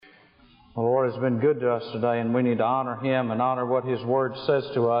The Lord has been good to us today, and we need to honor Him and honor what His Word says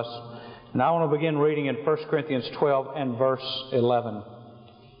to us. And I want to begin reading in 1 Corinthians 12 and verse 11.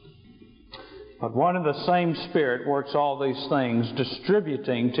 But one and the same Spirit works all these things,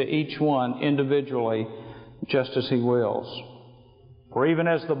 distributing to each one individually just as He wills. For even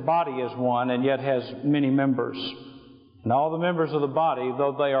as the body is one and yet has many members, and all the members of the body,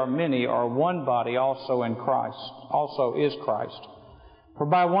 though they are many, are one body also in Christ, also is Christ. For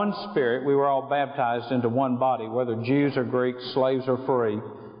by one Spirit we were all baptized into one body, whether Jews or Greeks, slaves or free.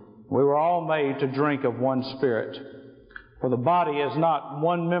 We were all made to drink of one Spirit. For the body is not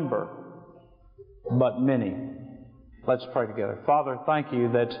one member, but many. Let's pray together. Father, thank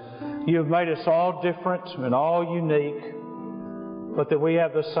You that You have made us all different and all unique, but that we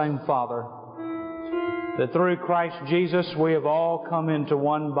have the same Father. That through Christ Jesus we have all come into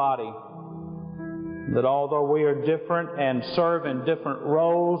one body. That although we are different and serve in different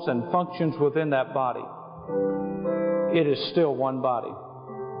roles and functions within that body, it is still one body.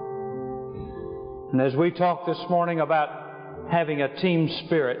 And as we talk this morning about having a team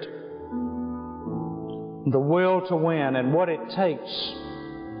spirit, the will to win and what it takes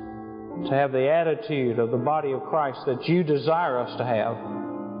to have the attitude of the body of Christ that You desire us to have,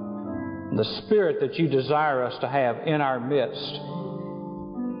 the Spirit that You desire us to have in our midst,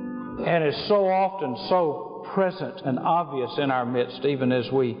 and is so often so present and obvious in our midst, even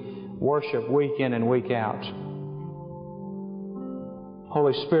as we worship week in and week out.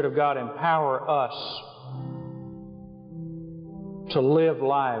 Holy Spirit of God, empower us to live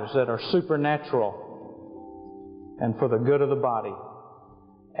lives that are supernatural and for the good of the body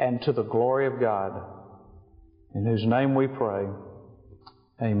and to the glory of God, in whose name we pray.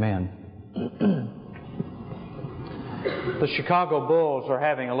 Amen. The Chicago Bulls are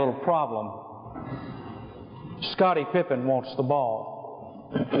having a little problem. Scottie Pippen wants the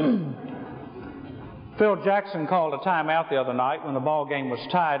ball. Phil Jackson called a timeout the other night when the ball game was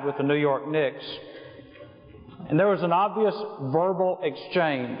tied with the New York Knicks. And there was an obvious verbal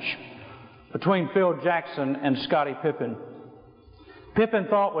exchange between Phil Jackson and Scottie Pippen. Pippen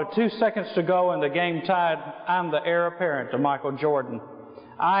thought with 2 seconds to go and the game tied, I'm the heir apparent to Michael Jordan.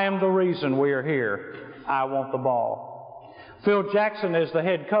 I am the reason we are here. I want the ball. Phil Jackson, as the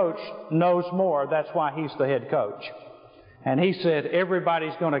head coach, knows more. That's why he's the head coach. And he said,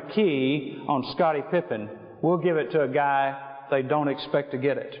 everybody's going to key on Scottie Pippen. We'll give it to a guy they don't expect to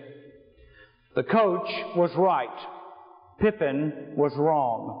get it. The coach was right. Pippen was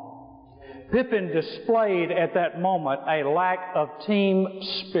wrong. Pippen displayed at that moment a lack of team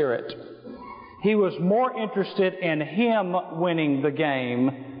spirit. He was more interested in him winning the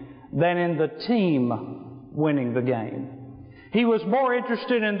game than in the team winning the game. He was more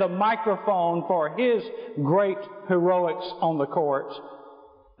interested in the microphone for his great heroics on the court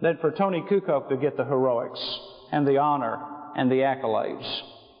than for Tony Kukoc to get the heroics and the honor and the accolades.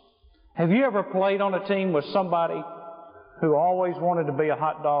 Have you ever played on a team with somebody who always wanted to be a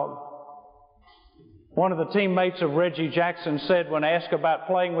hot dog? One of the teammates of Reggie Jackson said when asked about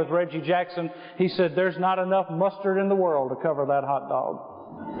playing with Reggie Jackson, he said, there's not enough mustard in the world to cover that hot dog.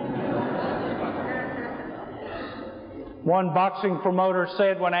 One boxing promoter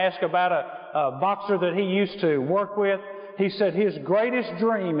said when asked about a boxer that he used to work with, he said his greatest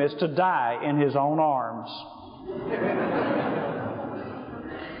dream is to die in his own arms.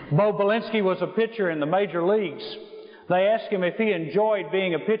 Bo Belinsky was a pitcher in the major leagues. They asked him if he enjoyed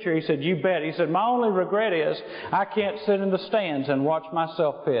being a pitcher. He said, you bet. He said, my only regret is I can't sit in the stands and watch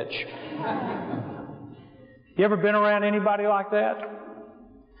myself pitch. You ever been around anybody like that?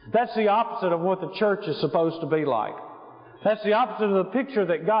 That's the opposite of what the church is supposed to be like. That's the opposite of the picture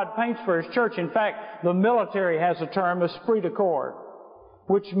that God paints for His church. In fact, the military has a term, esprit de corps,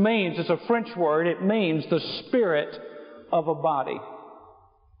 which means, it's a French word, it means the spirit of a body.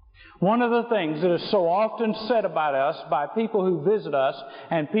 One of the things that is so often said about us by people who visit us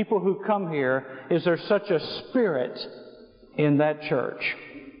and people who come here is there's such a spirit in that church.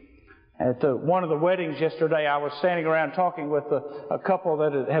 At one of the weddings yesterday, I was standing around talking with a couple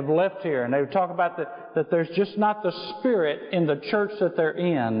that have left here, and they would talk about that there's just not the spirit in the church that they're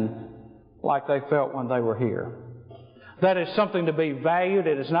in like they felt when they were here. That is something to be valued.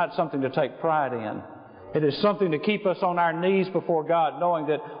 It is not something to take pride in. It is something to keep us on our knees before God, knowing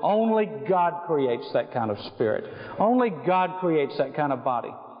that only God creates that kind of spirit. Only God creates that kind of body.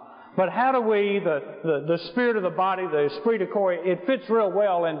 But how do we, the spirit of the body, the esprit de corps, it fits real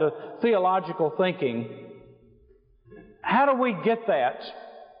well into theological thinking. How do we get that?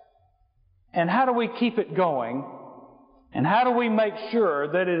 And how do we keep it going? And how do we make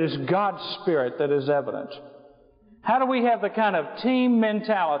sure that it is God's Spirit that is evident? How do we have the kind of team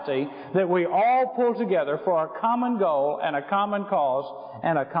mentality that we all pull together for a common goal and a common cause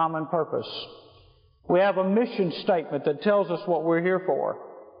and a common purpose? We have a mission statement that tells us what we're here for.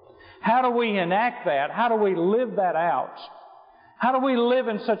 How do we enact that? How do we live that out? How do we live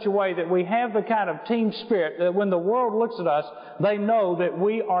in such a way that we have the kind of team spirit that when the world looks at us, they know that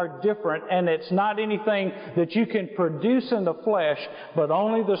we are different and it's not anything that you can produce in the flesh, but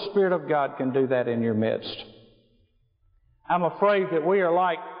only the Spirit of God can do that in your midst. I'm afraid that we are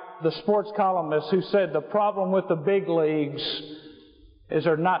like the sports columnist who said the problem with the big leagues is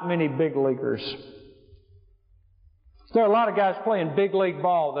there are not many big leaguers. There are a lot of guys playing big league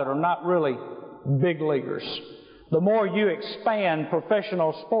ball that are not really big leaguers. The more you expand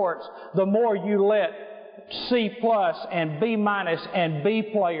professional sports, the more you let C+ and B- and B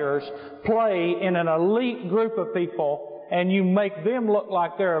players play in an elite group of people, and you make them look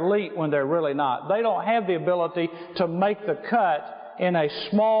like they're elite when they're really not. They don't have the ability to make the cut in a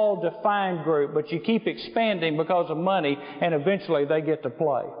small, defined group, but you keep expanding because of money, and eventually they get to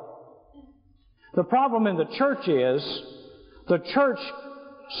play. The problem in the church is the church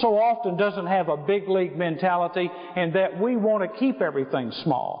so often doesn't have a big league mentality, and that we want to keep everything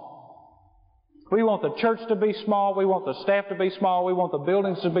small. We want the church to be small. We want the staff to be small. We want the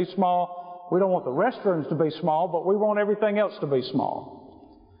buildings to be small. We don't want the restrooms to be small, but we want everything else to be small.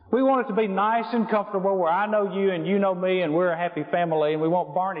 We want it to be nice and comfortable where I know you and you know me and we're a happy family, and we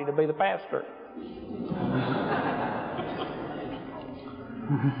want Barney to be the pastor.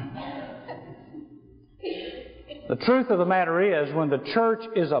 The truth of the matter is, when the church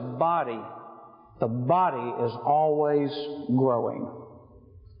is a body, the body is always growing.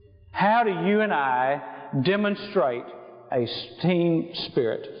 How do you and I demonstrate a team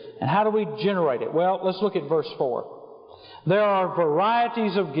spirit? And how do we generate it? Well, let's look at verse 4. There are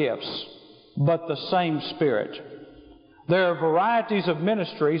varieties of gifts, but the same Spirit. There are varieties of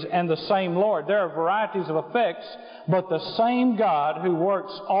ministries and the same Lord. There are varieties of effects, but the same God who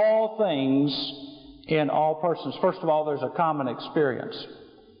works all things in all persons. First of all, there's a common experience.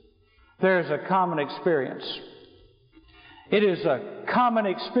 There's a common experience. It is a common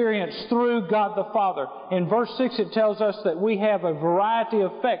experience through God the Father. In verse 6 it tells us that we have a variety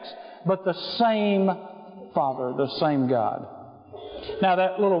of effects, but the same Father, the same God. Now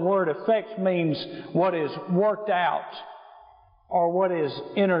that little word effects means what is worked out or what is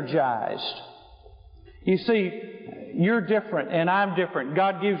energized. You see, you're different and I'm different.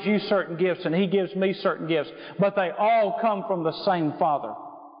 God gives you certain gifts and He gives me certain gifts, but they all come from the same Father.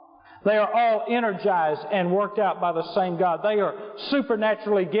 They are all energized and worked out by the same God. They are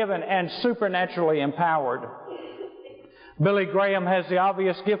supernaturally given and supernaturally empowered. Billy Graham has the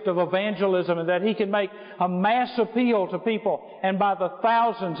obvious gift of evangelism in that he can make a mass appeal to people, and by the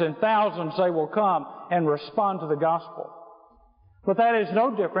thousands and thousands they will come and respond to the gospel. But that is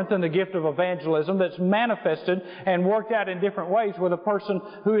no different than the gift of evangelism that's manifested and worked out in different ways with a person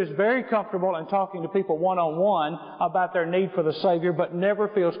who is very comfortable in talking to people one-on-one about their need for the Savior, but never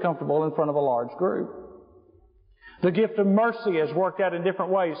feels comfortable in front of a large group. The gift of mercy is worked out in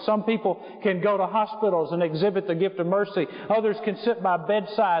different ways. Some people can go to hospitals and exhibit the gift of mercy. Others can sit by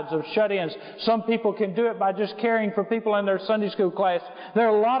bedsides of shut-ins. Some people can do it by just caring for people in their Sunday school class. There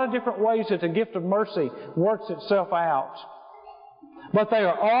are a lot of different ways that the gift of mercy works itself out. But they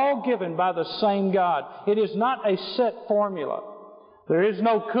are all given by the same God. It is not a set formula. There is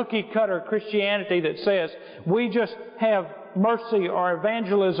no cookie-cutter Christianity that says we just have mercy or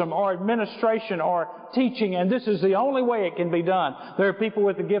evangelism or administration or teaching, and this is the only way it can be done. There are people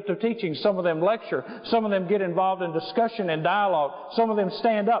with the gift of teaching. Some of them lecture. Some of them get involved in discussion and dialogue. Some of them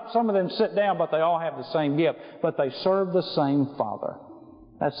stand up. Some of them sit down, but they all have the same gift. But they serve the same Father.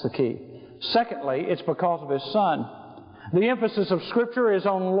 That's the key. Secondly, it's because of His Son. The emphasis of Scripture is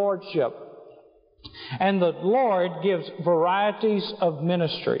on lordship. And the Lord gives varieties of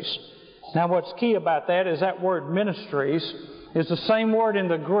ministries. Now what's key about that is that word ministries is the same word in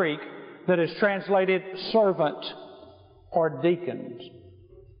the Greek that is translated servant or deacons.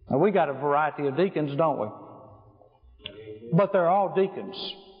 Now we got a variety of deacons, don't we? But they're all deacons.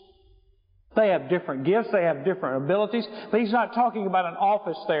 They have different gifts, they have different abilities, but He's not talking about an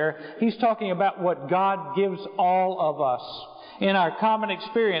office there. He's talking about what God gives all of us. In our common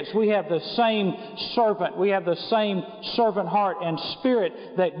experience, we have the same servant. We have the same servant heart and spirit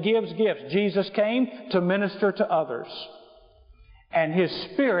that gives gifts. Jesus came to minister to others. And His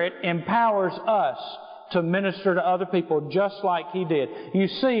Spirit empowers us to minister to other people just like He did. You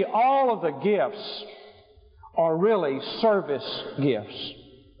see, all of the gifts are really service gifts.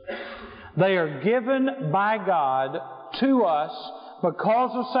 They are given by God to us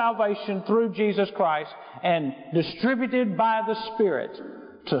because of salvation through Jesus Christ and distributed by the Spirit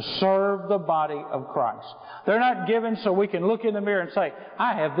to serve the body of Christ. They're not given so we can look in the mirror and say,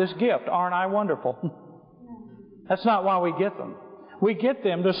 I have this gift, aren't I wonderful? That's not why we get them. We get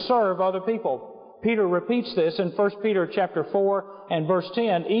them to serve other people. Peter repeats this in 1 Peter chapter 4 and verse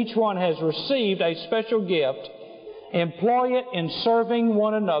 10. Each one has received a special gift. Employ it in serving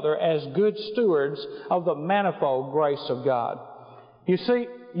one another as good stewards of the manifold grace of God. You see,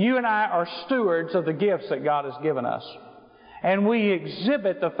 you and I are stewards of the gifts that God has given us. And we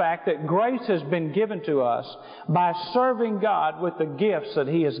exhibit the fact that grace has been given to us by serving God with the gifts that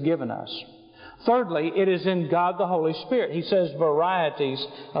He has given us. Thirdly, it is in God the Holy Spirit. He says varieties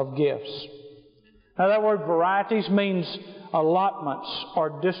of gifts. Now that word varieties means allotments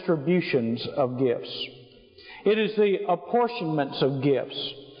or distributions of gifts. It is the apportionments of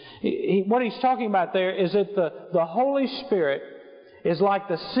gifts. What he's talking about there is that the Holy Spirit is like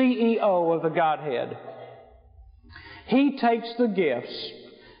the CEO of the Godhead. He takes the gifts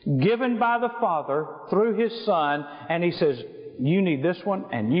given by the Father through His Son, and He says, you need this one,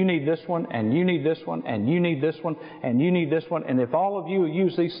 and you need this one, and you need this one, and you need this one, and you need this one, and if all of you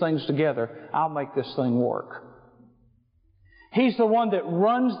use these things together, I'll make this thing work. He's the one that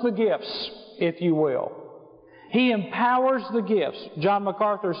runs the gifts, if you will. He empowers the gifts. John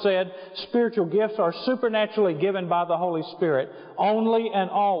MacArthur said, spiritual gifts are supernaturally given by the Holy Spirit only and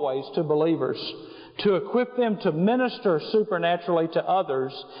always to believers, to equip them to minister supernaturally to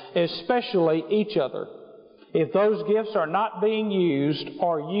others, especially each other. If those gifts are not being used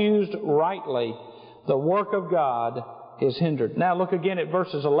or used rightly, the work of God is hindered. Now look again at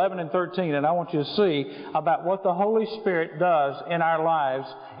verses 11 and 13, and I want you to see about what the Holy Spirit does in our lives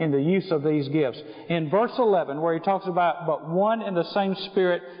in the use of these gifts. In verse 11, where he talks about, but one and the same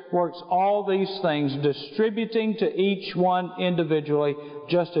Spirit works all these things, distributing to each one individually,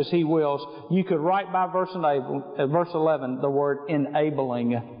 just as He wills. You could write by verse 11 the word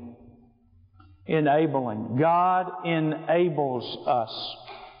enabling. Enabling. God enables us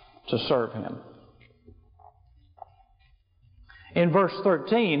to serve Him. In verse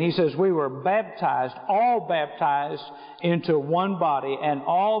 13, he says, we were baptized, all baptized into one body, and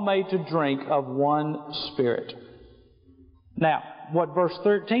all made to drink of one Spirit. Now, what verse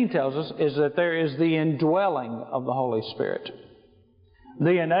 13 tells us is that there is the indwelling of the Holy Spirit.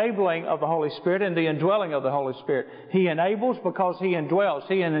 The enabling of the Holy Spirit and the indwelling of the Holy Spirit. He enables because He indwells.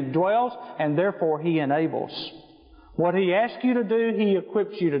 He indwells, and therefore He enables. What He asks you to do, He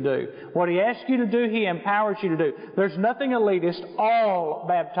equips you to do. What He asks you to do, He empowers you to do. There's nothing elitist. All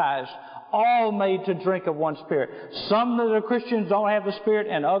baptized, all made to drink of one Spirit. Some of the Christians don't have the Spirit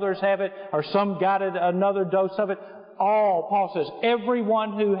and others have it, or some got it, another dose of it. All, Paul says,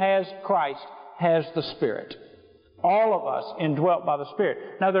 everyone who has Christ has the Spirit. All of us indwelt by the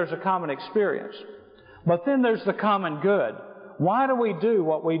Spirit. Now there's a common experience. But then there's the common good. Why do we do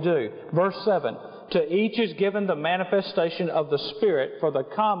what we do? Verse 7. To each is given the manifestation of the Spirit for the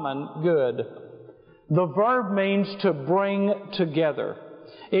common good. The verb means to bring together.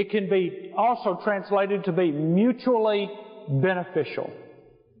 It can be also translated to be mutually beneficial.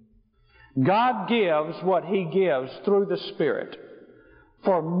 God gives what He gives through the Spirit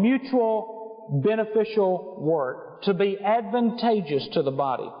for mutual beneficial work, to be advantageous to the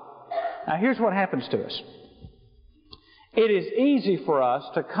body. Now here's what happens to us. It is easy for us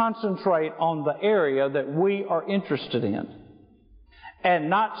to concentrate on the area that we are interested in and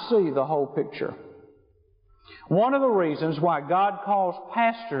not see the whole picture. One of the reasons why God calls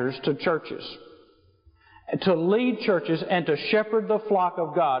pastors to churches, to lead churches and to shepherd the flock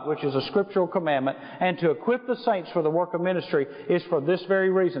of God, which is a scriptural commandment, and to equip the saints for the work of ministry, is for this very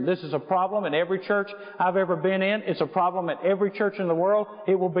reason. This is a problem in every church I've ever been in. It's a problem in every church in the world.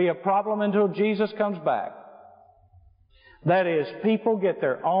 It will be a problem until Jesus comes back. That is, people get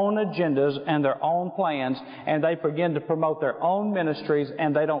their own agendas and their own plans, and they begin to promote their own ministries,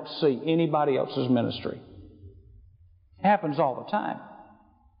 and they don't see anybody else's ministry. It happens all the time.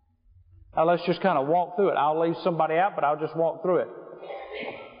 Now let's just kind of walk through it. I'll leave somebody out, but I'll just walk through it.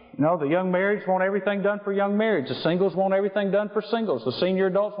 You know, the young marrieds want everything done for young marrieds. The singles want everything done for singles. The senior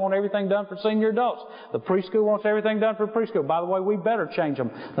adults want everything done for senior adults. The preschool wants everything done for preschool. By the way, we better change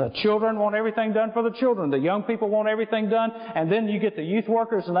them. The children want everything done for the children. The young people want everything done. And then you get the youth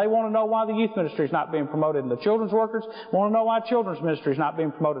workers, and they want to know why the youth ministry is not being promoted. And the children's workers want to know why children's ministry is not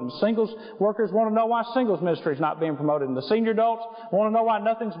being promoted. And the singles workers want to know why singles ministry is not being promoted. And the senior adults want to know why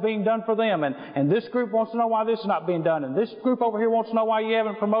nothing's being done for them. And this group wants to know why this is not being done. And this group over here wants to know why you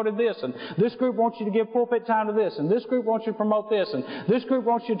haven't promoted promoted this, and this group wants you to give pulpit time to this, and this group wants you to promote this, and this group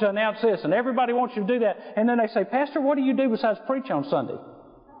wants you to announce this, and everybody wants you to do that. And then they say, Pastor, what do you do besides preach on Sunday?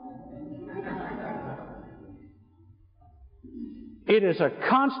 It is a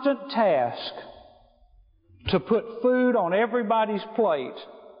constant task to put food on everybody's plate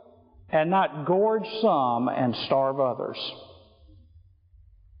and not gorge some and starve others.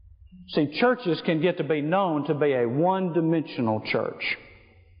 See, churches can get to be known to be a one-dimensional church.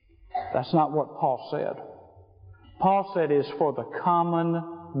 That's not what Paul said. Paul said it's for the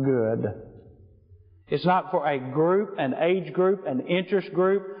common good. It's not for a group, an age group, an interest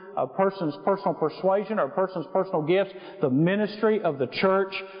group, a person's personal persuasion or a person's personal gifts. The ministry of the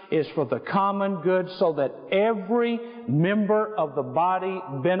church is for the common good so that every member of the body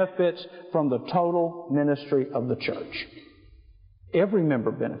benefits from the total ministry of the church. Every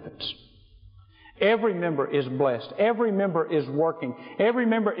member benefits. Every member is blessed. Every member is working. Every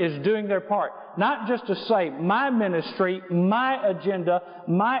member is doing their part. Not just to say, my ministry, my agenda,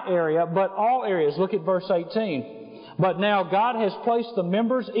 my area, but all areas. Look at verse 18. But now God has placed the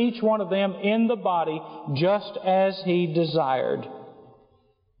members, each one of them, in the body just as He desired.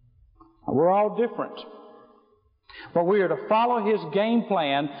 We're all different. But we are to follow His game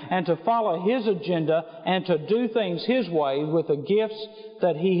plan and to follow His agenda and to do things His way with the gifts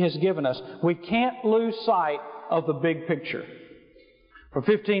that He has given us. We can't lose sight of the big picture. For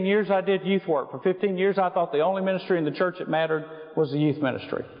 15 years I did youth work. For 15 years I thought the only ministry in the church that mattered was the youth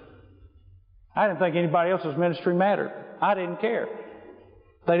ministry. I didn't think anybody else's ministry mattered. I didn't care.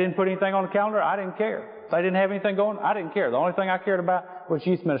 They didn't put anything on the calendar. I didn't care. They didn't have anything going. I didn't care. The only thing I cared about was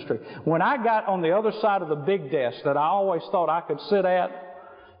youth ministry. When I got on the other side of the big desk that I always thought I could sit at,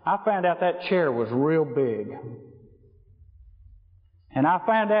 I found out that chair was real big. And I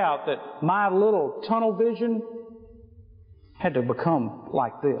found out that my little tunnel vision had to become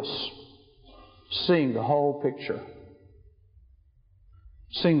like this, seeing the whole picture.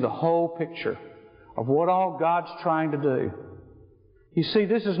 Seeing the whole picture of what all God's trying to do. You see,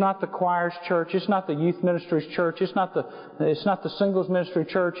 this is not the choir's church. It's not the youth ministry's church. It's not the singles ministry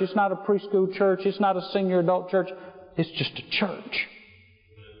church. It's not a preschool church. It's not a senior adult church. It's just a church.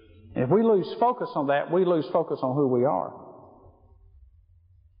 And if we lose focus on that, we lose focus on who we are.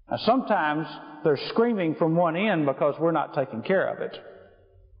 Now, sometimes they're screaming from one end because we're not taking care of it.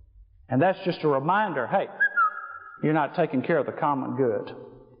 And that's just a reminder, hey, you're not taking care of the common good.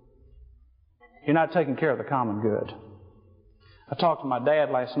 You're not taking care of the common good. I talked to my dad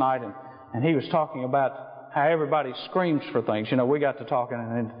last night, and he was talking about how everybody screams for things. You know, we got to talking,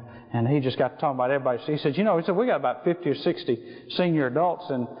 and he just got to talking about everybody. He said, we got about 50 or 60 senior adults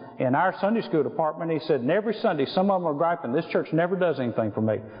in our Sunday school department. He said, and every Sunday, some of them are griping, this church never does anything for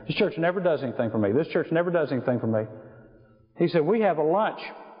me. This church never does anything for me. This church never does anything for me. He said, we have a lunch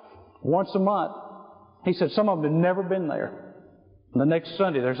once a month. He said, some of them have never been there. And the next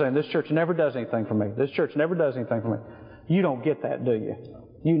Sunday, they're saying, this church never does anything for me. This church never does anything for me. You don't get that, do you?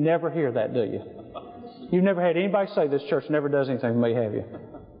 You never hear that, do you? You've never had anybody say, this church never does anything for me, have you?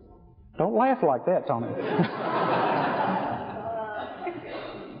 Don't laugh like that, Tony.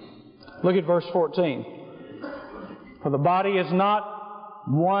 Look at verse 14. For the body is not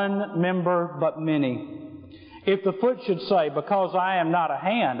one member, but many. If the foot should say, because I am not a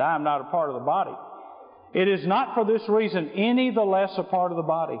hand, I am not a part of the body, it is not for this reason any the less a part of the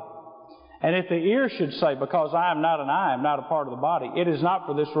body. And if the ear should say, because I am not an eye, I am not a part of the body, it is not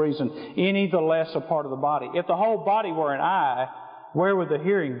for this reason any the less a part of the body. If the whole body were an eye, where would the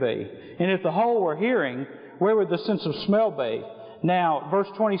hearing be? And if the whole were hearing, where would the sense of smell be? Now, verse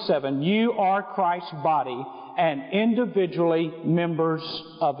 27, you are Christ's body and individually members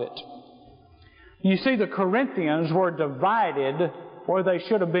of it. You see, the Corinthians were divided where they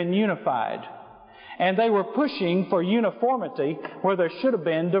should have been unified. And they were pushing for uniformity where there should have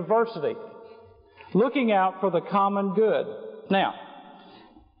been diversity. Looking out for the common good. Now,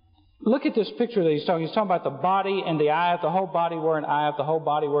 look at this picture that he's talking. He's talking about the body and the eye. If the whole body were an eye, if the whole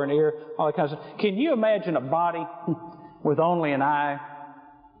body were an ear, all that kind of stuff. Can you imagine a body with only an eye?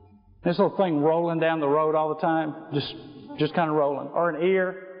 This little thing rolling down the road all the time, just kind of rolling. Or an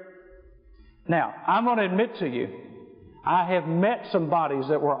ear. Now, I'm going to admit to you, I have met some bodies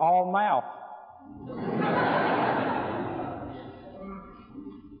that were all mouth.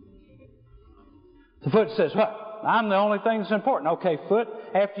 The foot says, well, I'm the only thing that's important. Okay, foot,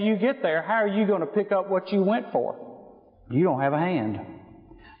 after you get there, how are you going to pick up what you went for? You don't have a hand.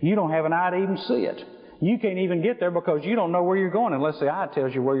 You don't have an eye to even see it. You can't even get there because you don't know where you're going unless the eye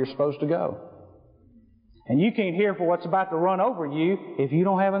tells you where you're supposed to go. And you can't hear for what's about to run over you if you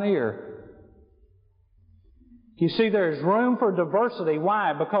don't have an ear. You see, there is room for diversity.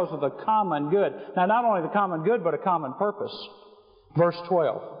 Why? Because of the common good. Now, not only the common good, but a common purpose. Verse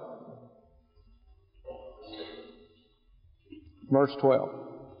 12. Verse 12.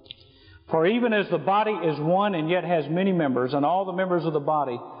 For even as the body is one and yet has many members, and all the members of the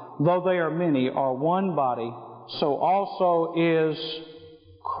body, though they are many, are one body, so also is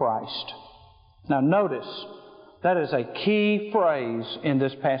Christ. Now notice, that is a key phrase in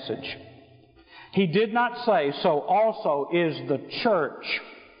this passage. He did not say, so also is the church.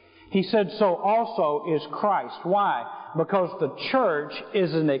 He said, so also is Christ. Why? Because the church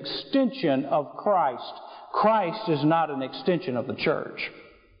is an extension of Christ. Christ is not an extension of the church.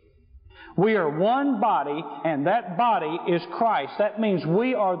 We are one body, and that body is Christ. That means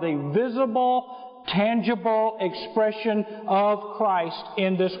we are the visible, tangible expression of Christ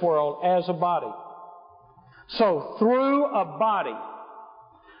in this world as a body. So through a body,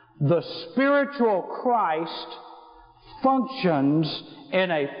 the spiritual Christ functions in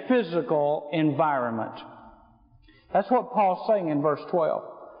a physical environment. That's what Paul's saying in verse 12.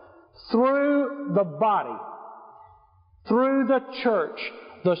 Through the body, through the church,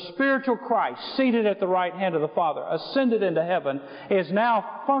 the spiritual Christ, seated at the right hand of the Father, ascended into heaven, is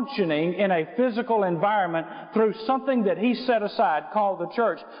now functioning in a physical environment through something that He set aside called the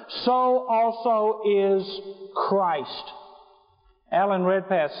church. So also is Christ. Alan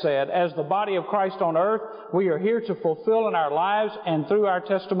Redpath said, as the body of Christ on earth, we are here to fulfill in our lives and through our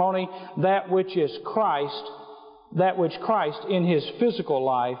testimony that which Christ in His physical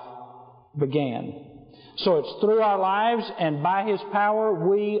life began. So it's through our lives and by His power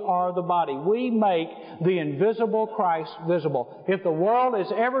we are the body. We make the invisible Christ visible. If the world is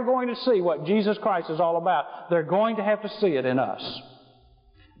ever going to see what Jesus Christ is all about, they're going to have to see it in us.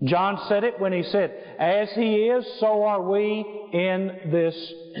 John said it when he said, as He is, so are we in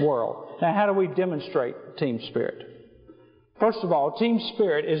this world. Now, how do we demonstrate team spirit? First of all, team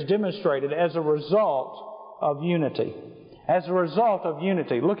spirit is demonstrated as a result of unity. As a result of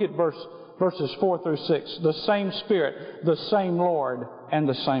unity. Look at verses 4 through 6. The same Spirit, the same Lord, and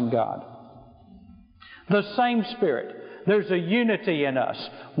the same God. The same Spirit. There's a unity in us.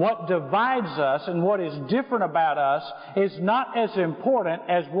 What divides us and what is different about us is not as important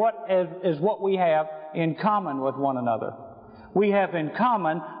as what we have in common with one another. We have in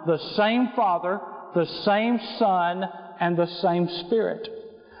common the same Father, the same Son, and the same Spirit.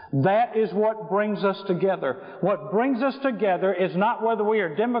 That is what brings us together. What brings us together is not whether we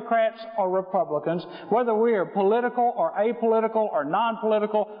are Democrats or Republicans, whether we are political or apolitical or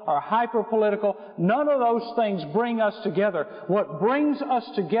non-political or hyper-political. None of those things bring us together. What brings us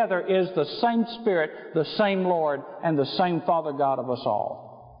together is the same Spirit, the same Lord, and the same Father God of us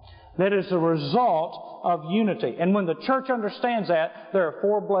all. That is a result of unity. And when the church understands that, there are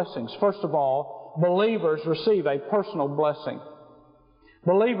 4 blessings. First of all, believers receive a personal blessing.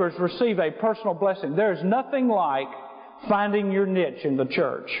 Believers receive a personal blessing. There's nothing like finding your niche in the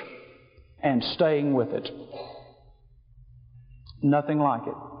church and staying with it. Nothing like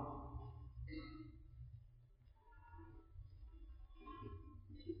it.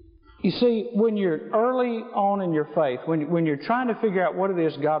 You see, when you're early on in your faith, when you're trying to figure out what it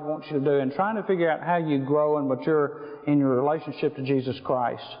is God wants you to do and trying to figure out how you grow and mature in your relationship to Jesus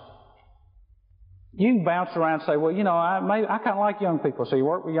Christ, you can bounce around and say, well, I kind of like young people. So you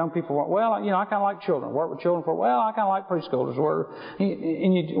work with young people. Well, I kind of like children. Work with children well, I kind of like preschoolers.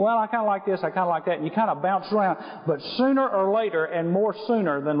 I kind of like this, I kind of like that. And you kind of bounce around. But sooner or later, and more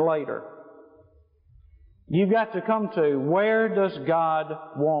sooner than later, you've got to come to, where does God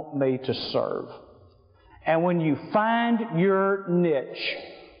want me to serve? And when you find your niche,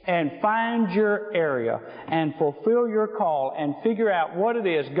 and find your area and fulfill your call and figure out what it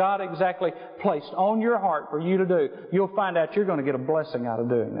is God exactly placed on your heart for you to do, you'll find out you're going to get a blessing out of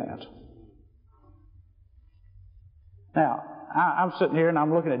doing that. Now, I'm sitting here and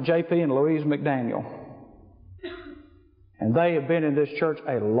I'm looking at JP and Louise McDaniel. And they have been in this church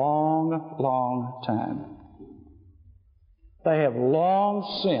a long, long time. They have long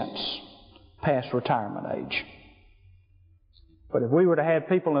since passed retirement age. But if we were to have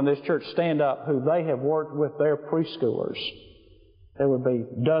people in this church stand up who they have worked with their preschoolers, there would be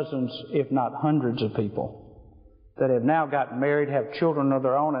dozens, if not hundreds of people that have now gotten married, have children of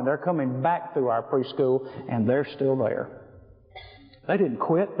their own, and they're coming back through our preschool, and they're still there. They didn't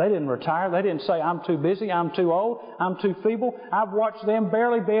quit. They didn't retire. They didn't say, I'm too busy, I'm too old, I'm too feeble. I've watched them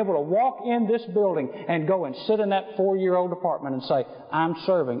barely be able to walk in this building and go and sit in that 4-year-old apartment and say, I'm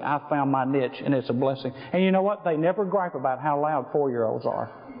serving. I found my niche, and it's a blessing. And you know what? They never gripe about how loud 4-year-olds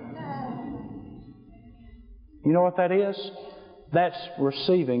are. You know what that is? That's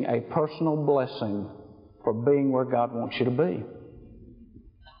receiving a personal blessing for being where God wants you to be.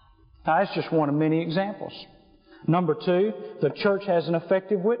 Now, that's just one of many examples. Number two, the church has an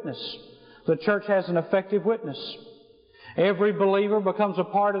effective witness. The church has an effective witness. Every believer becomes a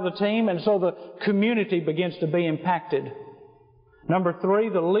part of the team, and so the community begins to be impacted. Number three,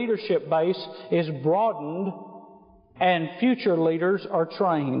 the leadership base is broadened and future leaders are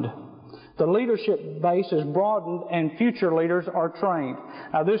trained. The leadership base is broadened and future leaders are trained.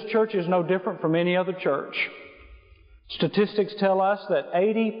 Now, this church is no different from any other church. Statistics tell us that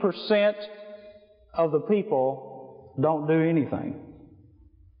 80% of the people don't do anything.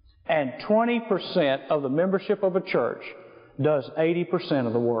 And 20% of the membership of a church does 80%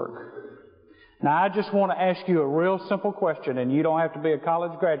 of the work. Now, I just want to ask you a real simple question, and you don't have to be a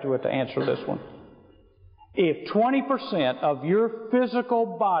college graduate to answer this one. If 20% of your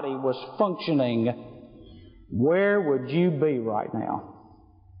physical body was functioning, where would you be right now?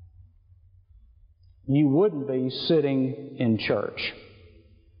 You wouldn't be sitting in church.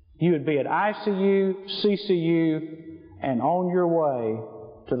 You would be at ICU, CCU, and on your way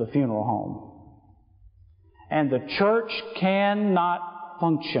to the funeral home. And the church cannot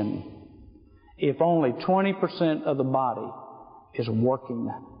function if only 20% of the body is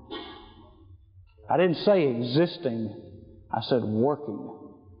working. I didn't say existing, I said working.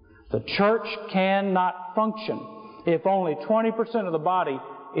 The church cannot function if only 20% of the body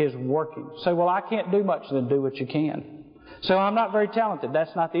is working. Say, well, I can't do much. Then do what you can. So I'm not very talented.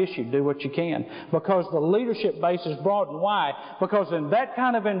 That's not the issue. Do what you can. Because the leadership base is broadened. Why? Because in that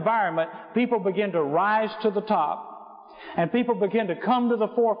kind of environment, people begin to rise to the top. And people begin to come to the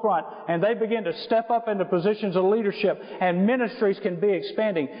forefront. And they begin to step up into positions of leadership. And ministries can be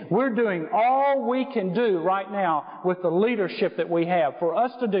expanding. We're doing all we can do right now with the leadership that we have. For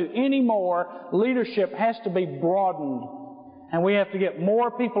us to do any more, leadership has to be broadened. And we have to get more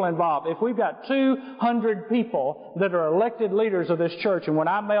people involved. If we've got 200 people that are elected leaders of this church, and when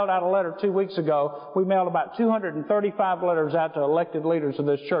I mailed out a letter 2 weeks ago, we mailed about 235 letters out to elected leaders of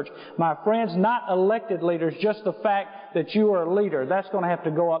this church. My friends, not elected leaders, just the fact that you are a leader, that's going to have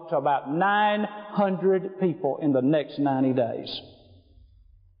to go up to about 900 people in the next 90 days.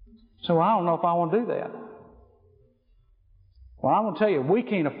 So I don't know if I want to do that. Well, I'm going to tell you, we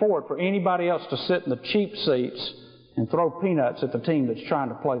can't afford for anybody else to sit in the cheap seats and throw peanuts at the team that's trying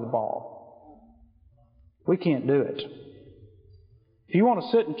to play the ball. We can't do it. If you want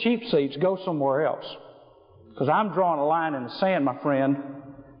to sit in cheap seats, go somewhere else. Because I'm drawing a line in the sand, my friend,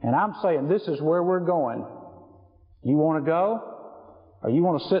 and I'm saying this is where we're going. You want to go, or you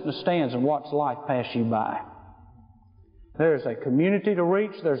want to sit in the stands and watch life pass you by? There's a community to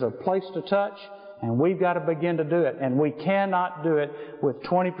reach, there's a place to touch, and we've got to begin to do it. And we cannot do it with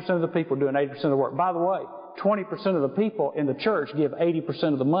 20% of the people doing 80% of the work. By the way, 20% of the people in the church give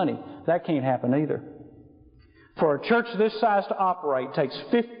 80% of the money. That can't happen either. For a church this size to operate, it takes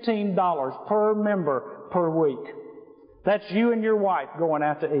 $15 per member per week. That's you and your wife going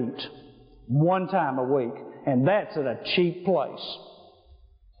out to eat one time a week. And that's at a cheap place.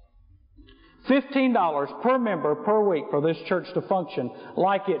 $15 per member per week for this church to function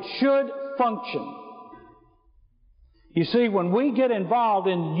like it should function. You see, when we get involved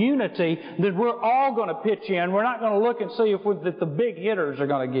in unity, then we're all going to pitch in. We're not going to look and see if the big hitters are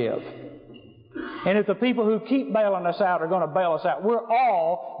going to give. And if the people who keep bailing us out are going to bail us out. We're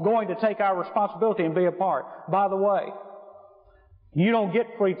all going to take our responsibility and be a part. By the way, you don't get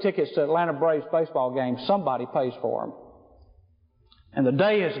free tickets to Atlanta Braves baseball games. Somebody pays for them. And the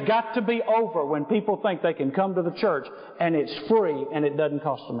day has got to be over when people think they can come to the church and it's free and it doesn't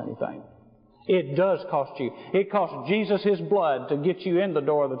cost them anything. It does cost you. It cost Jesus His blood to get you in the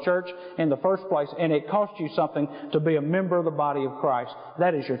door of the church in the first place, and it costs you something to be a member of the body of Christ.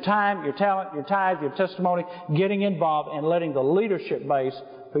 That is your time, your talent, your tithe, your testimony, getting involved and letting the leadership base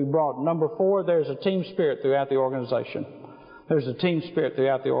be broadened. Number 4, there's a team spirit throughout the organization. There's a team spirit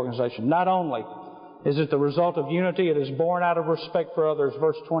throughout the organization. Not only is it the result of unity, it is born out of respect for others.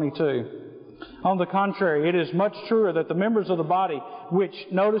 Verse 22. On the contrary, it is much truer that the members of the body, which,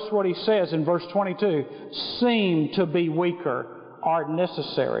 notice what he says in verse 22, seem to be weaker, are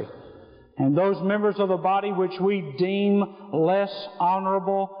necessary. And those members of the body which we deem less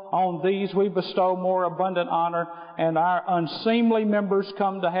honorable, on these we bestow more abundant honor, and our unseemly members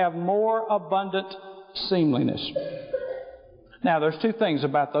come to have more abundant seemliness. Now, there's two things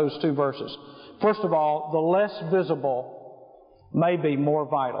about those two verses. First of all, the less visible may be more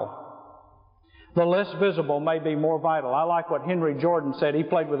vital. The less visible may be more vital. I like what Henry Jordan said. He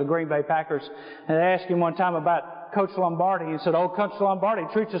played with the Green Bay Packers. And they asked him one time about Coach Lombardi. He said, "Oh, Coach Lombardi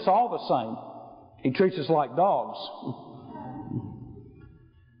treats us all the same. He treats us like dogs."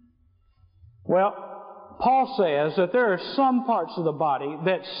 Well, Paul says that there are some parts of the body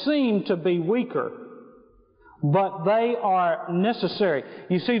that seem to be weaker, but they are necessary.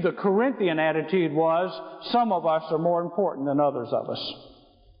 You see, the Corinthian attitude was, some of us are more important than others of us.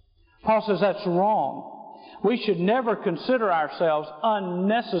 Paul says that's wrong. We should never consider ourselves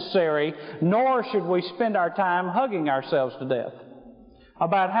unnecessary, nor should we spend our time hugging ourselves to death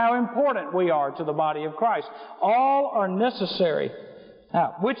about how important we are to the body of Christ. All are necessary.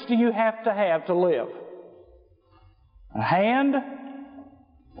 Now, which do you have to live? A hand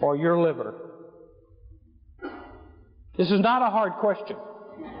or your liver? This is not a hard question.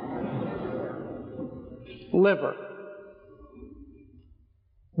 Liver.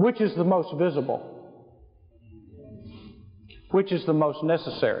 Which is the most visible? Which is the most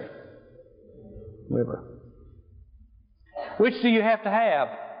necessary? Liver. Which do you have to have?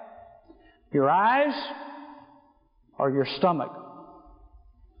 Your eyes or your stomach?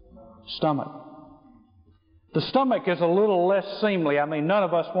 Stomach. The stomach is a little less seemly. I mean, none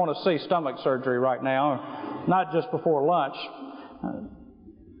of us want to see stomach surgery right now, not just before lunch.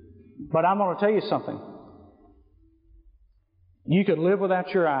 But I'm going to tell you something. You could live without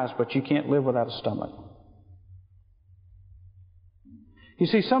your eyes, but you can't live without a stomach. You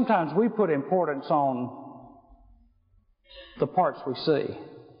see, sometimes we put importance on the parts we see.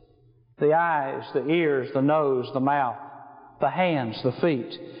 The eyes, the ears, the nose, the mouth, the hands, the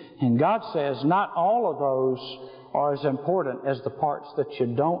feet. And God says not all of those are as important as the parts that you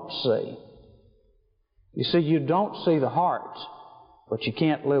don't see. You see, you don't see the heart, but you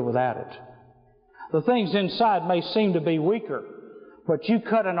can't live without it. The things inside may seem to be weaker, but you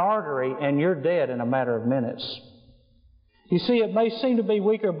cut an artery and you're dead in a matter of minutes. You see, it may seem to be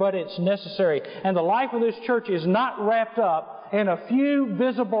weaker, but it's necessary. And the life of this church is not wrapped up in a few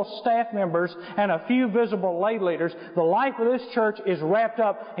visible staff members and a few visible lay leaders. The life of this church is wrapped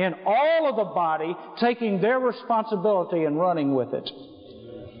up in all of the body taking their responsibility and running with it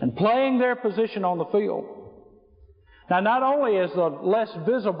and playing their position on the field. Now, not only is the less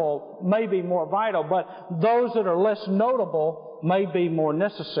visible may be more vital, but those that are less notable may be more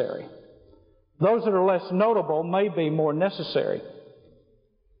necessary. Those that are less notable may be more necessary.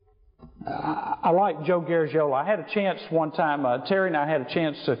 I like Joe Garagiola. I had a chance one time, Terry and I had a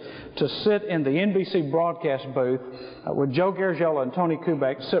chance to sit in the NBC broadcast booth with Joe Garagiola and Tony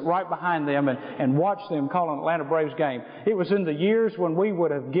Kubek, sit right behind them and watch them call an Atlanta Braves game. It was in the years when we would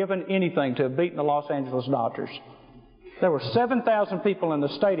have given anything to have beaten the Los Angeles Dodgers. There were 7,000 people in the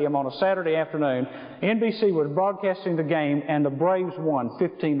stadium on a Saturday afternoon. NBC was broadcasting the game, and the Braves won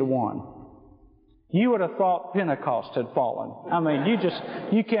 15-1. You would have thought Pentecost had fallen. I mean,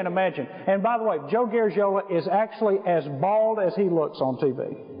 you can't imagine. And by the way, Joe Garagiola is actually as bald as he looks on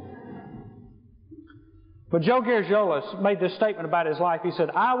TV. But Joe Garagiola made this statement about his life. He said,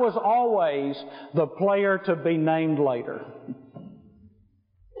 "I was always the player to be named later."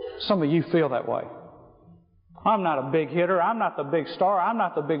 Some of you feel that way. I'm not a big hitter. I'm not the big star. I'm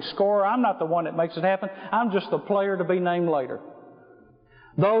not the big scorer. I'm not the one that makes it happen. I'm just the player to be named later.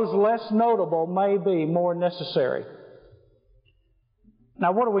 Those less notable may be more necessary.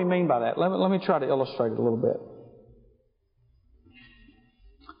 Now, what do we mean by that? Let me try to illustrate it a little bit.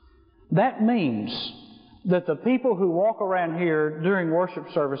 That means that the people who walk around here during worship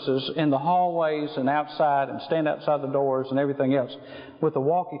services in the hallways and outside and stand outside the doors and everything else with the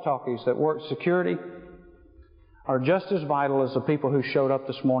walkie-talkies that work security are just as vital as the people who showed up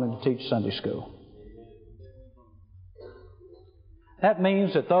this morning to teach Sunday school. That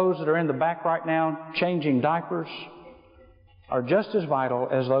means that those that are in the back right now changing diapers are just as vital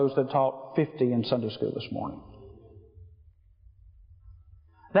as those that taught 50 in Sunday school this morning.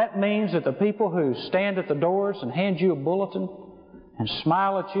 That means that the people who stand at the doors and hand you a bulletin and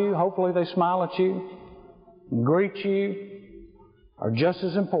smile at you, hopefully they smile at you, and greet you, are just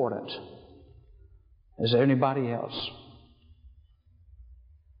as important as anybody else.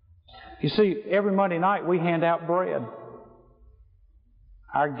 You see, every Monday night we hand out bread.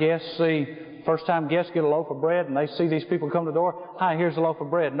 Our guests see, first-time guests get a loaf of bread, and they see these people come to the door. "Hi, here's a loaf of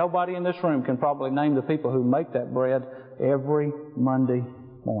bread." Nobody in this room can probably name the people who make that bread every Monday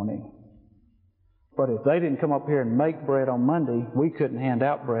morning. But if they didn't come up here and make bread on Monday, we couldn't hand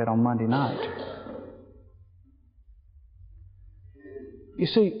out bread on Monday night. You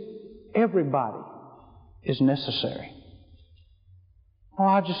see, everybody is necessary. "Oh,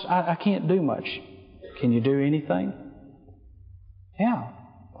 I can't do much." Can you do anything? Yeah.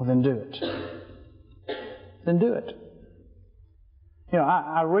 Well, then do it. Then do it. You know,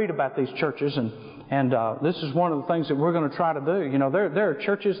 I read about these churches, and this is one of the things that we're going to try to do. You know, there are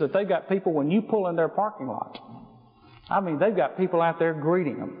churches that they've got people when you pull in their parking lot. I mean, they've got people out there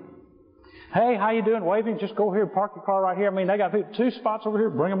greeting them. Hey, how you doing? Waving. Just go here, park your car right here. I mean, they got 2 spots over here.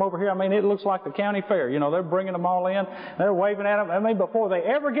 Bring them over here. I mean, it looks like the county fair. You know, they're bringing them all in. They're waving at them. I mean, before they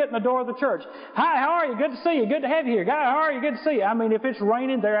ever get in the door of the church. Hi, how are you? Good to see you. Good to have you here. Guy, how are you? Good to see you. I mean, if it's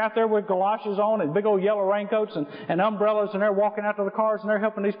raining, they're out there with galoshes on and big old yellow raincoats and umbrellas, and they're walking out to the cars and they're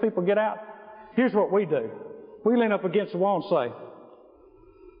helping these people get out. Here's what we do. We lean up against the wall and say,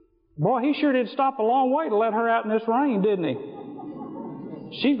 boy, he sure did stop a long way to let her out in this rain, didn't he?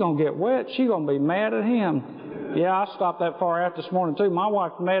 She's going to get wet. She's going to be mad at him. Yeah, I stopped that far out this morning, too. My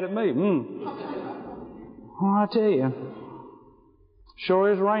wife's mad at me. Well, I tell you,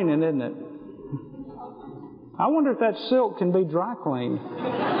 sure is raining, isn't it? I wonder if that silk can be dry cleaned.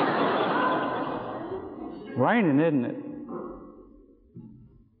 Raining, isn't it?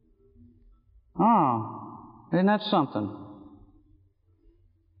 Oh, isn't that something?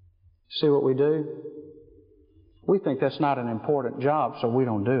 See what we do? We think that's not an important job, so we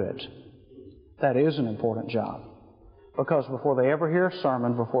don't do it. That is an important job. Because before they ever hear a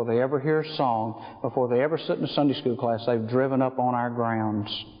sermon, before they ever hear a song, before they ever sit in a Sunday school class, they've driven up on our grounds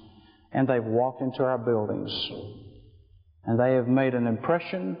and they've walked into our buildings. And they have made an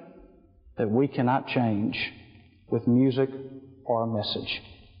impression that we cannot change with music or a message.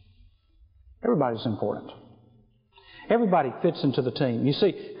 Everybody's important. Everybody fits into the team. You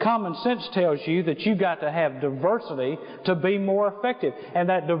see, common sense tells you that you've got to have diversity to be more effective. And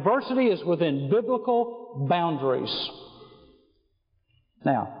that diversity is within biblical boundaries.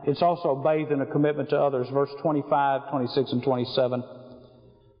 Now, it's also bathed in a commitment to others. Verse 25, 26, and 27.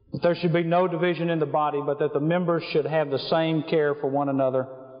 That there should be no division in the body, but that the members should have the same care for one another.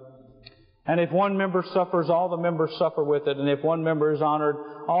 And if one member suffers, all the members suffer with it. And if one member is honored,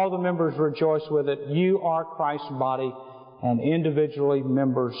 all the members rejoice with it. You are Christ's body and individually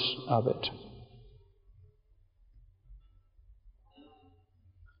members of it.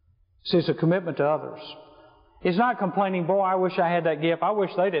 See, it's a commitment to others. It's not complaining, boy, I wish I had that gift. I wish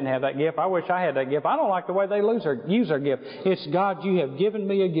they didn't have that gift. I wish I had that gift. I don't like the way they use their gift. It's, God, you have given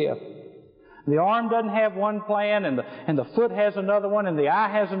me a gift. The arm doesn't have one plan, and the foot has another one, and the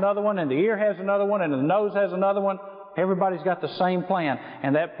eye has another one, and the ear has another one, and the nose has another one. Everybody's got the same plan,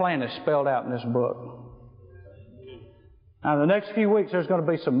 and that plan is spelled out in this book. Now, in the next few weeks, there's going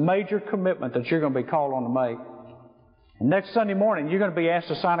to be some major commitment that you're going to be called on to make. And next Sunday morning, you're going to be asked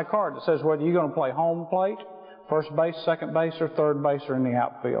to sign a card that says whether you're going to play home plate, first base, second base, or third base, or in the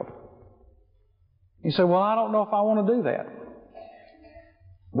outfield. You say, well, I don't know if I want to do that.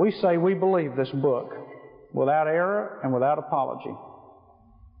 We say we believe this book without error and without apology.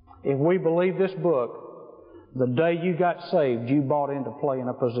 If we believe this book, the day you got saved, you bought into playing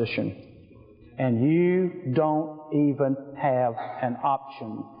a position. And you don't even have an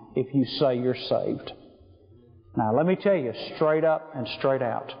option if you say you're saved. Now, let me tell you straight up and straight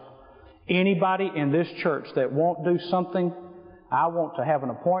out. Anybody in this church that won't do something, I want to have an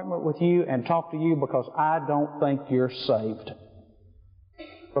appointment with you and talk to you because I don't think you're saved.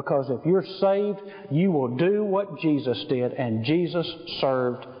 Because if you're saved, you will do what Jesus did, and Jesus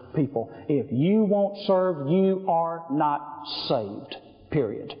served people. If you won't serve, you are not saved.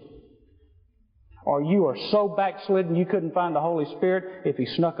 Period. Or you are so backslidden you couldn't find the Holy Spirit if He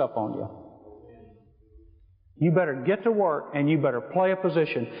snuck up on you. You better get to work and you better play a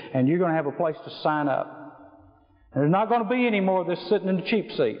position, and you're going to have a place to sign up. And there's not going to be any more of this sitting in the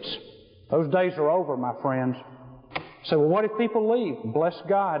cheap seats. Those days are over, my friends. So, well, what if people leave? Bless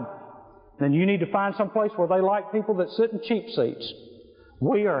God. Then you need to find some place where they like people that sit in cheap seats.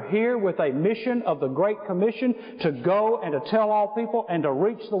 We are here with a mission of the Great Commission to go and to tell all people and to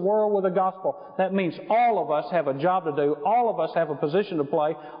reach the world with the gospel. That means all of us have a job to do. All of us have a position to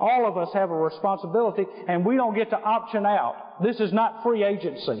play. All of us have a responsibility, and we don't get to option out. This is not free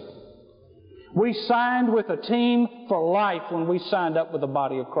agency. We signed with a team for life when we signed up with the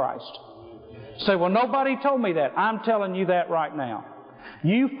body of Christ. Say, well, nobody told me that. I'm telling you that right now.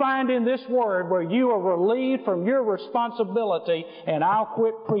 You find in this Word where you are relieved from your responsibility, and I'll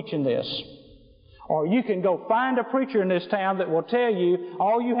quit preaching this. Or you can go find a preacher in this town that will tell you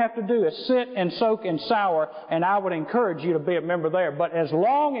all you have to do is sit and soak and sour, and I would encourage you to be a member there. But as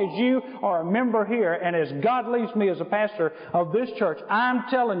long as you are a member here, and as God leads me as a pastor of this church, I'm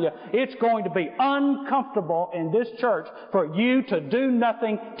telling you, it's going to be uncomfortable in this church for you to do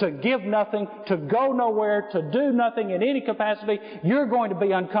nothing, to give nothing, to go nowhere, to do nothing in any capacity. You're going to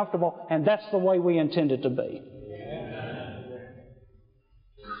be uncomfortable, and that's the way we intend it to be.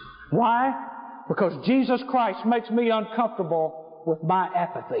 Why? Because Jesus Christ makes me uncomfortable with my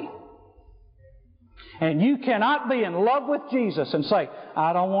apathy. And you cannot be in love with Jesus and say,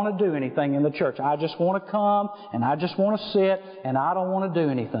 I don't want to do anything in the church. I just want to come and I just want to sit and I don't want to do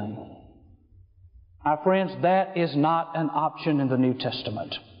anything. My friends, that is not an option in the New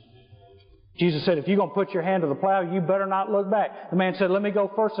Testament. Jesus said, if you're going to put your hand to the plow, you better not look back. The man said, let me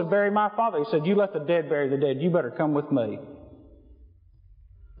go first and bury my father. He said, you let the dead bury the dead. You better come with me.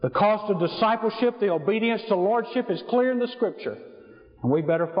 The cost of discipleship, the obedience to lordship is clear in the Scripture. And we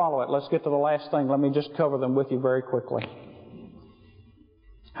better follow it. Let's get to the last thing. Let me just cover them with you very quickly.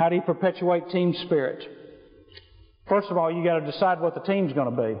 How do you perpetuate team spirit? First of all, you got to decide what the team's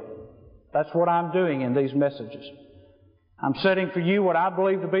going to be. That's what I'm doing in these messages. I'm setting for you what I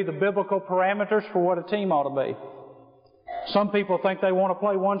believe to be the biblical parameters for what a team ought to be. Some people think they want to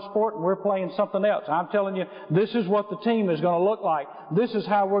play one sport and we're playing something else. I'm telling you, this is what the team is going to look like. This is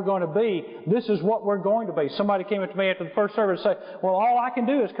how we're going to be. This is what we're going to be. Somebody came up to me after the first service and said, well, all I can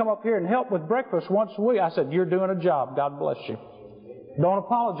do is come up here and help with breakfast once a week. I said, you're doing a job. God bless you. Don't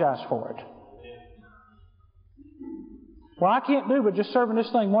apologize for it. Well, I can't do but just serving this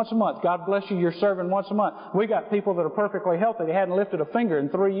thing once a month. God bless you, you're serving once a month. We got people that are perfectly healthy. They hadn't lifted a finger in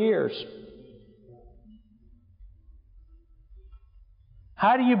 3 years.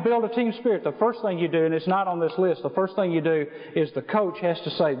 How do you build a team spirit? The first thing you do, and it's not on this list, the first thing you do is the coach has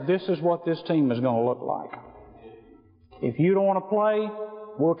to say, this is what this team is going to look like. If you don't want to play,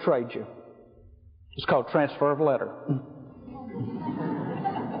 we'll trade you. It's called transfer of letter.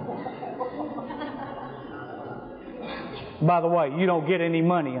 By the way, you don't get any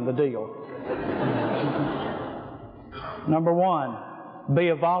money in the deal. Number one, be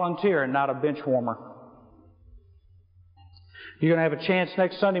a volunteer and not a bench warmer. You're going to have a chance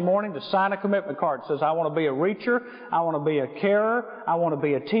next Sunday morning to sign a commitment card that says, I want to be a reacher, I want to be a carer, I want to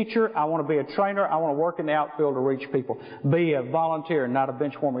be a teacher, I want to be a trainer, I want to work in the outfield to reach people. Be a volunteer and not a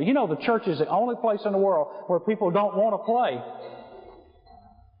bench warmer. You know, the church is the only place in the world where people don't want to play.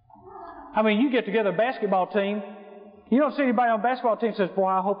 I mean, you get together a basketball team, you don't see anybody on a basketball team that says, boy,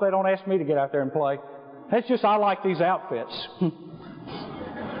 I hope they don't ask me to get out there and play. That's just, I like these outfits.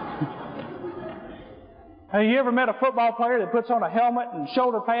 Have you ever met a football player that puts on a helmet and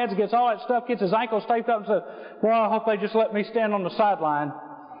shoulder pads, gets all that stuff, gets his ankles taped up and says, well, I hope they just let me stand on the sideline.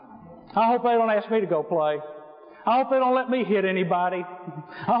 I hope they don't ask me to go play. I hope they don't let me hit anybody.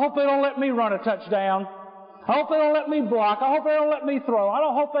 I hope they don't let me run a touchdown. I hope they don't let me block. I hope they don't let me throw. I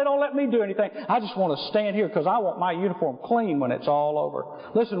don't hope they don't let me do anything. I just want to stand here because I want my uniform clean when it's all over.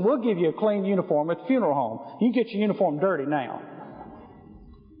 Listen, we'll give you a clean uniform at the funeral home. You get your uniform dirty now.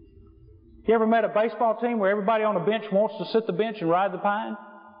 You ever met a baseball team where everybody on the bench wants to sit the bench and ride the pine?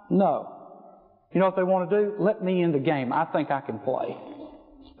 No. You know what they want to do? Let me in the game. I think I can play.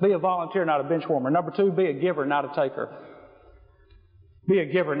 Be a volunteer, not a bench warmer. Number two, be a giver, not a taker. Be a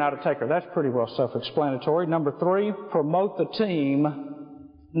giver, not a taker. That's pretty well self-explanatory. Number three, promote the team,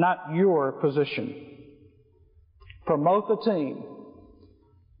 not your position. Promote the team,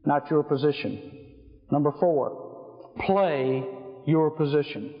 not your position. Number four, play your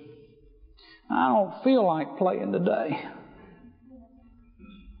position. I don't feel like playing today.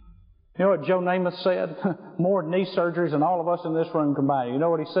 You know what Joe Namath said? More knee surgeries than all of us in this room combined. You know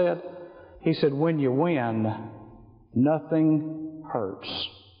what he said? He said, when you win, nothing hurts.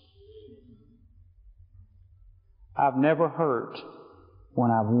 I've never hurt when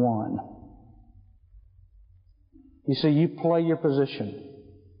I've won. You see, you play your position.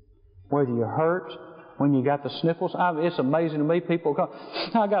 Whether you hurt, when you got the sniffles, it's amazing to me. People come,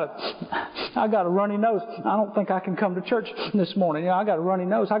 I got a runny nose. I don't think I can come to church this morning. You know, I got a runny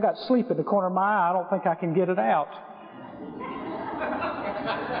nose. I got sleep in the corner of my eye. I don't think I can get it out.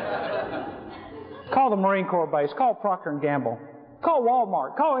 Call the Marine Corps base. Call Procter & Gamble. Call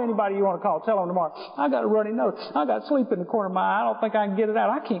Walmart. Call anybody you want to call. Tell them tomorrow, I got a runny nose. I got sleep in the corner of my eye. I don't think I can get it out.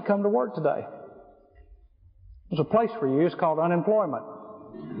 I can't come to work today. There's a place for you. It's called unemployment.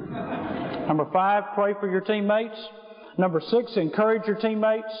 Number five, pray for your teammates. Number six, encourage your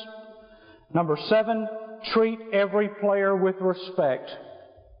teammates. Number seven, treat every player with respect.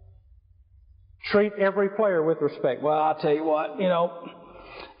 Treat every player with respect. Well, I'll tell you what,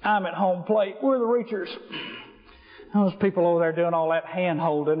 I'm at home plate. We're the reachers. Those people over there doing all that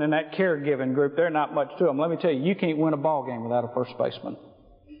hand-holding and that caregiving group, they're not much to them. Let me tell you, you can't win a ball game without a first baseman.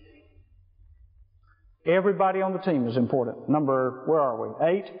 Everybody on the team is important. Where are we?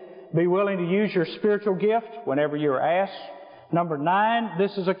 8, be willing to use your spiritual gift whenever you're asked. Number 9,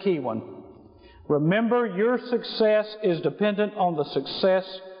 this is a key one. Remember, your success is dependent on the success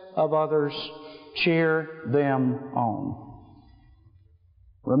of others. Cheer them on.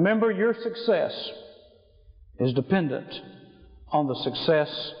 Remember, your success is dependent on the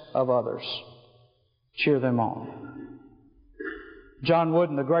success of others. Cheer them on. John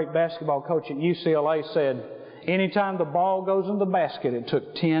Wooden, the great basketball coach at UCLA, said, Anytime the ball goes in the basket, it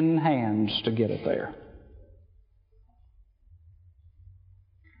took 10 hands to get it there.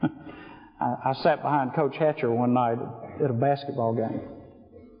 I sat behind Coach Hatcher one night at a basketball game.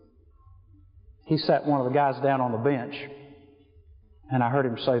 He sat one of the guys down on the bench, and I heard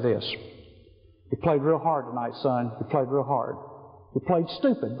him say this: "You played real hard tonight, son. You played real hard. You played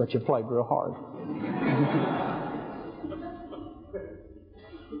stupid, but you played real hard."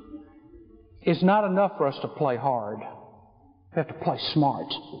 It's not enough for us to play hard. We have to play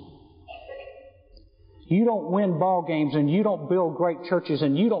smart. You don't win ball games, and you don't build great churches,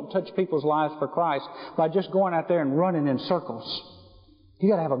 and you don't touch people's lives for Christ by just going out there and running in circles. You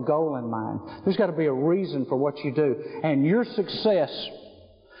got to have a goal in mind. There's got to be a reason for what you do. And your success,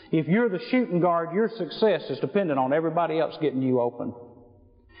 if you're the shooting guard, your success is dependent on everybody else getting you open.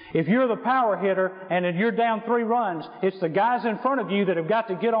 If you're the power hitter and you're down 3 runs, it's the guys in front of you that have got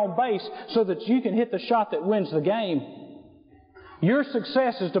to get on base so that you can hit the shot that wins the game. Your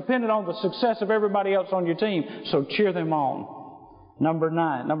success is dependent on the success of everybody else on your team, so cheer them on.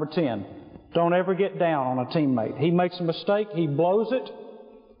 Number 10, don't ever get down on a teammate. He makes a mistake, he blows it,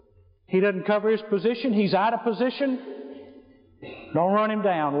 he doesn't cover his position, he's out of position. Don't run him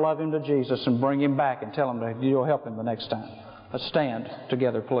down, love him to Jesus and bring him back and tell him that you'll help him the next time. Let's stand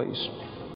together, please.